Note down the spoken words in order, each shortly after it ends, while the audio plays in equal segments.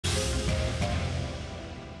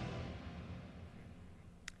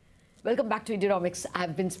Welcome back to Indianomics.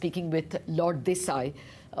 I've been speaking with Lord Desai,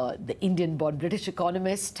 the Indian-born British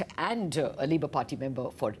economist and a Labour Party member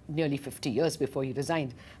for nearly 50 years before he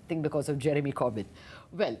resigned, I think because of Jeremy Corbyn.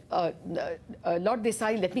 Well, Lord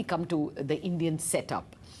Desai, let me come to the Indian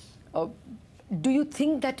setup. Do you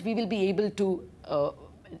think that we will be able to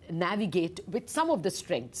navigate with some of the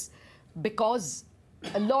strengths, because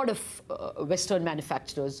a lot of Western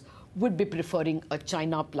manufacturers would be preferring a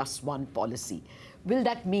China plus one policy? Will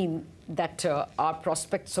that mean that our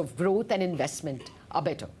prospects of growth and investment are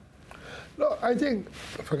better? No, I think,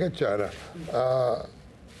 forget China.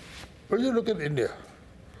 When you look at India,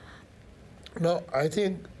 now I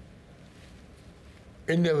think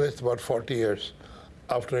India was about 40 years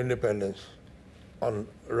after independence on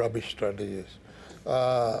rubbish strategies.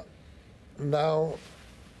 Now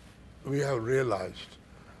we have realized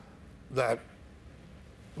that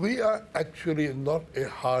we are actually not a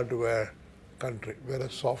hardware country, we're a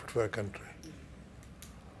software country.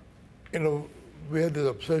 You know, we had this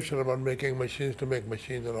obsession about making machines to make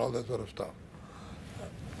machines and all that sort of stuff.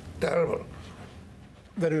 Terrible.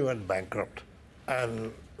 Then we went bankrupt.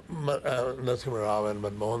 And Narasimha Rao and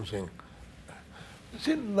Manmohan Singh.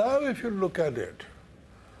 See, now if you look at it,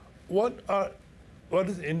 what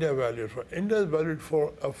is India valued for? India is valued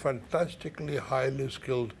for a fantastically highly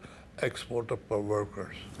skilled exporter per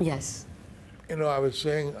workers. Yes. You know, I was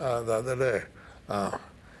saying the other day,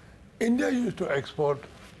 India used to export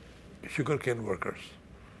sugarcane workers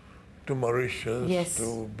to Mauritius, yes,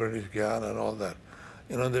 to British Guyana and all that.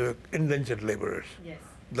 You know, they were indentured laborers. Yes.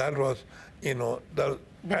 That was, you know,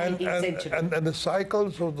 and the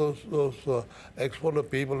cycles of those exporter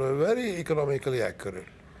people were very economically accurate.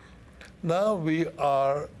 Now we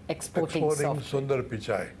are exporting Sundar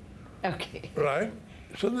Pichai. Okay. Right?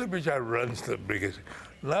 Sundar Pichai runs the biggest.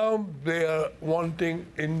 Now they are wanting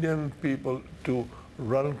Indian people to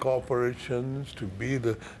run corporations, to be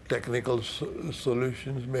the technical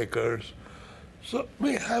solutions makers. So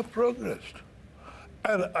we have progressed.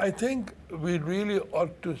 And I think we really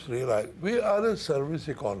ought to realize we are a service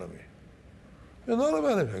economy. We're not a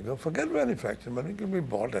manufacturer. Forget manufacturing. Money can be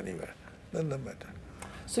bought anywhere. Doesn't matter.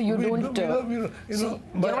 So you're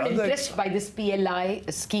not impressed by this PLI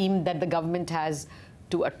scheme that the government has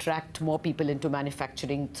to attract more people into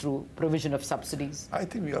manufacturing through provision of subsidies? I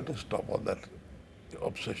think we ought to stop all that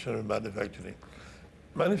obsession with manufacturing.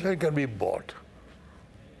 Manufacturing can be bought.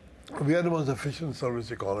 We are the most efficient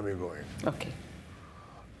service economy going. Okay.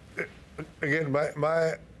 Again,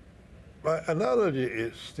 my analogy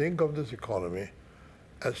is, think of this economy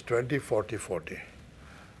as 20, 40, 40.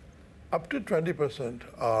 Up to 20%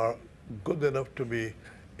 are good enough to be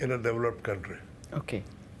in a developed country. Okay.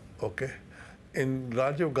 Okay. In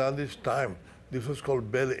Rajiv Gandhi's time, this was called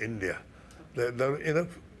Bel India. There were enough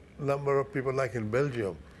number of people like in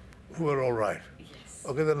Belgium who were all right. Yes.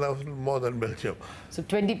 Okay, then now more than Belgium. So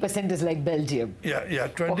 20% is like Belgium. Yeah,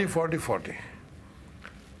 20, 40, 40.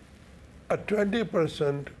 A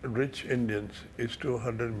 20% rich Indians is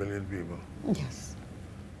 200 million people. Yes.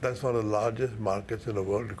 That's one of the largest markets in the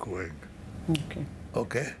world growing. Okay.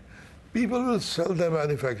 Okay? People will sell their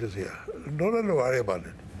manufacturers here. Don't have to worry about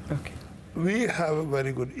it. Okay. We have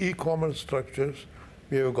very good e-commerce structures.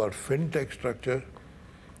 We have got fintech structure.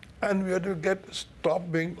 And we have to stop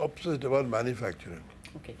being obsessed about manufacturing.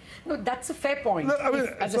 Okay. No, that's a fair point. No, I mean,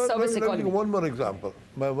 as a service economy. One more example.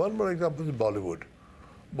 My one more example is Bollywood.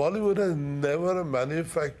 Bollywood has never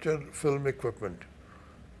manufactured film equipment.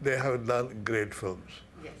 They have done great films.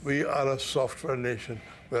 Yes. We are a software nation.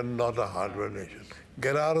 We're not a hardware nation.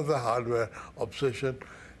 Get out of the hardware obsession.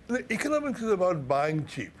 The economics is about buying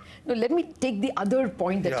cheap. No, let me take the other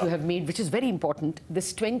point that you have made, which is very important.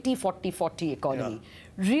 This 20, 40, 40 economy.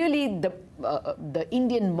 Really, the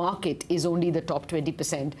Indian market is only the top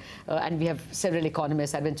 20%, and we have several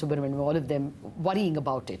economists, Arvind Subramanian, all of them worrying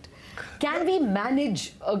about it. Can we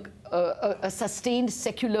manage a sustained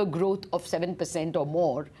secular growth of 7% or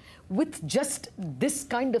more with just this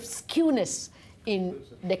kind of skewness in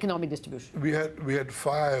the economic distribution? We had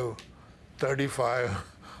 5, 35,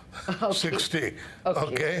 60.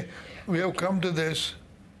 Okay. We have come to this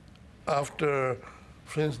after,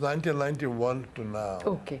 since 1991 to now.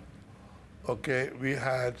 Okay. Okay, we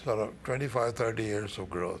had sort of 25, 30 years of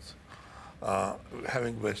growth,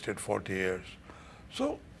 having wasted 40 years.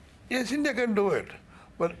 So, yes, India can do it,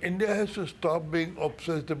 but India has to stop being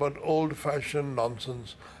obsessed about old-fashioned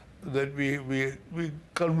nonsense that we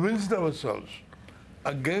convinced ourselves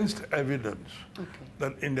against evidence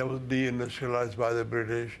that India was deindustrialized by the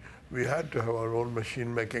British. We had to have our own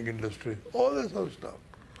machine-making industry, all this other stuff.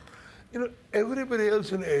 You know, everybody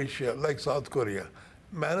else in Asia, like South Korea,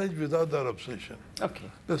 manage without that obsession. Okay.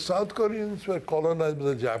 The South Koreans were colonized by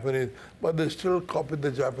the Japanese, but they still copied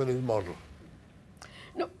the Japanese model.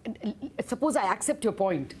 No, suppose I accept your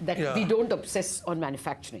point that we don't obsess on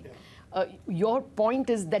manufacturing. Your point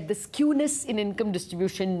is that the skewness in income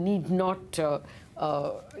distribution need not,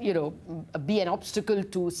 be an obstacle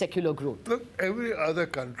to secular growth. Look, every other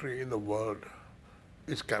country in the world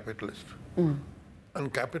is capitalist.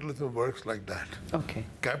 And capitalism works like that. Okay.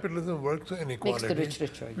 Capitalism works on inequality. Makes the rich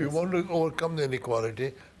richer, I guess. We want to overcome the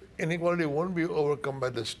inequality. Inequality won't be overcome by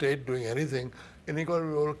the state doing anything. Inequality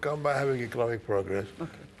will be overcome by having economic progress.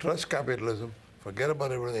 Okay. Trust capitalism. Forget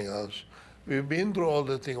about everything else. We've been through all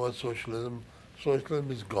the thing about socialism.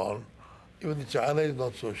 Socialism is gone. Even China is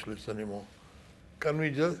not socialist anymore. Can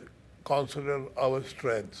we just consider our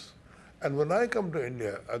strengths? And when I come to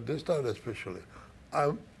India, at this time especially,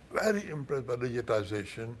 I'm very impressed by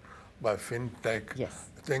digitization, by fintech,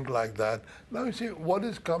 things like that. Now you see, what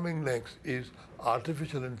is coming next is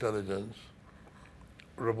artificial intelligence,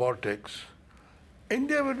 robotics.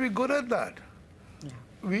 India will be good at that. Yeah.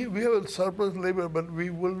 We have a surplus labor, but we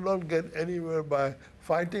will not get anywhere by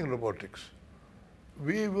fighting robotics.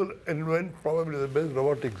 We will invent probably the best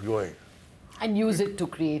robotics going. And use it to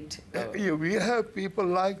create... We have people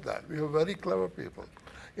like that. We have very clever people.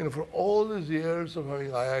 For all these years of having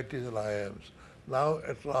IITs and IIMs, now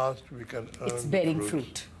at last we can earn it's bearing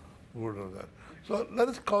fruit. Of that. So let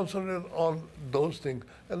us concentrate on those things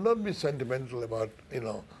and not be sentimental about,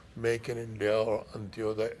 Make in India or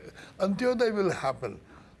Antyodaya. Antyodaya will happen,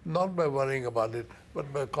 not by worrying about it,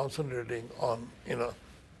 but by concentrating on,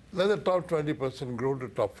 let the top 20% grow to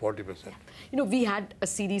top 40%. We had a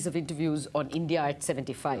series of interviews on India at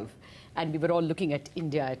 75, and we were all looking at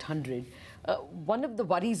India at 100. One of the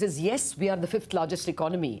worries is, yes, we are the 5th largest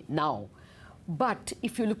economy now. But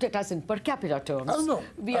if you looked at us in per capita terms,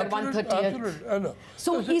 we are 130th.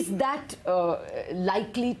 So is that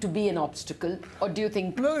likely to be an obstacle, or do you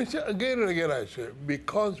think... No, again and again I say,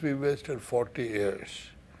 because we wasted 40 years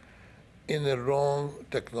in the wrong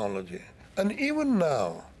technology. And even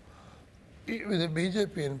now, with the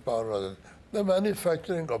BJP in power, the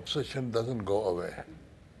manufacturing obsession doesn't go away.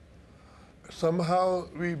 Somehow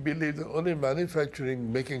we believe that only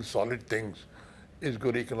manufacturing, making solid things, is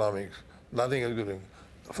good economics. Nothing is good.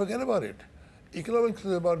 Forget about it. Economics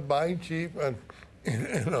is about buying cheap and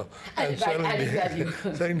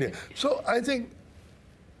selling dear. So I think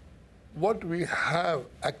what we have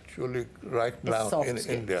actually right now in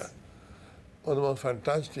India, one of the most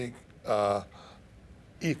fantastic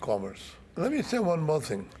e-commerce. Let me say one more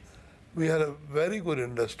thing. We had a very good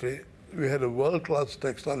industry. We had a world-class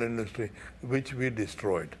textile industry, which we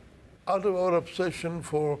destroyed. Out of our obsession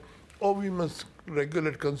for, we must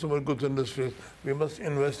regulate consumer goods industries, we must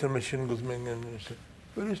invest in machine goods industry,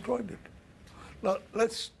 we destroyed it. Now,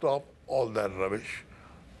 let's stop all that rubbish.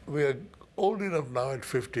 We are old enough now at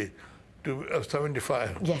 50,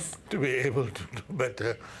 75, to be able to do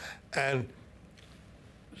better. And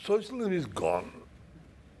socialism is gone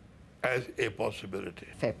as a possibility.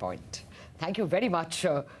 Fair point. Thank you very much,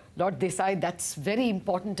 Lord Desai. That's very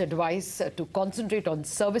important advice to concentrate on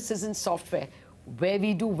services and software where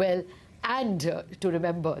we do well, and to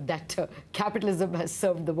remember that capitalism has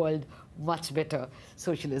served the world much better,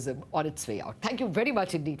 socialism on its way out. Thank you very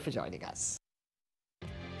much indeed for joining us.